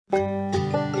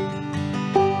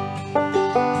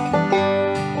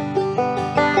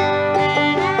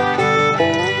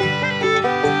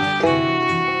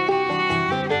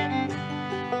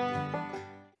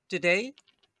Today,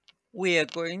 we are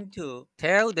going to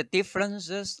tell the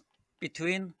differences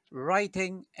between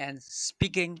writing and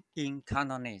speaking in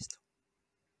Cantonese.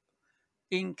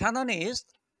 In Cantonese,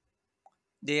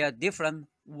 there are different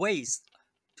ways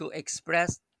to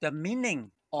express the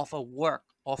meaning of a word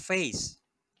or phrase,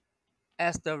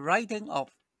 as the writing of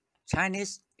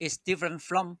Chinese is different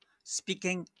from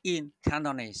speaking in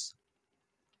Cantonese.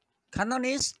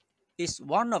 Cantonese is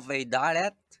one of the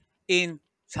dialects in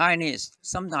Chinese.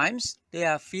 Sometimes there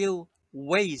are few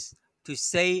ways to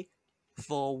say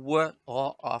for a word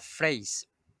or a phrase.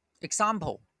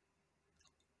 Example,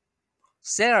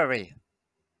 salary.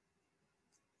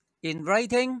 In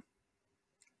writing,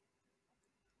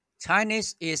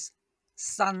 Chinese is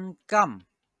薪金.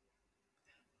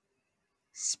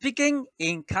 Speaking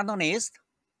in Cantonese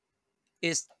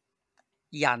is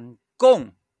人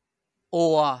工,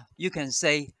 or you can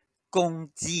say 工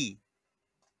資.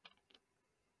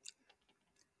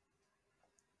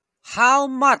 How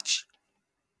much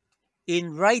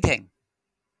in writing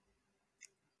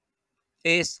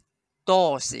is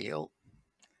多少,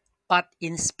 but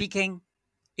in speaking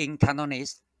in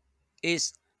Cantonese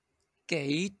is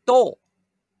幾多.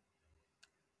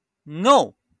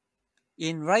 No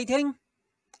in writing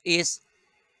is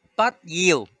不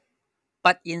要,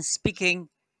 but in speaking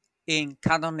in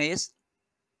Cantonese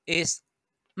is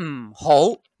唔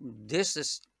好. This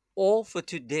is all for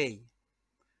today.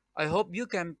 I hope you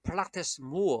can practice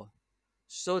more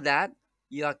so that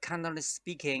your Cantonese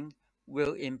speaking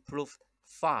will improve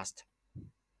fast.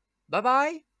 Bye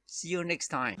bye. See you next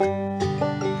time.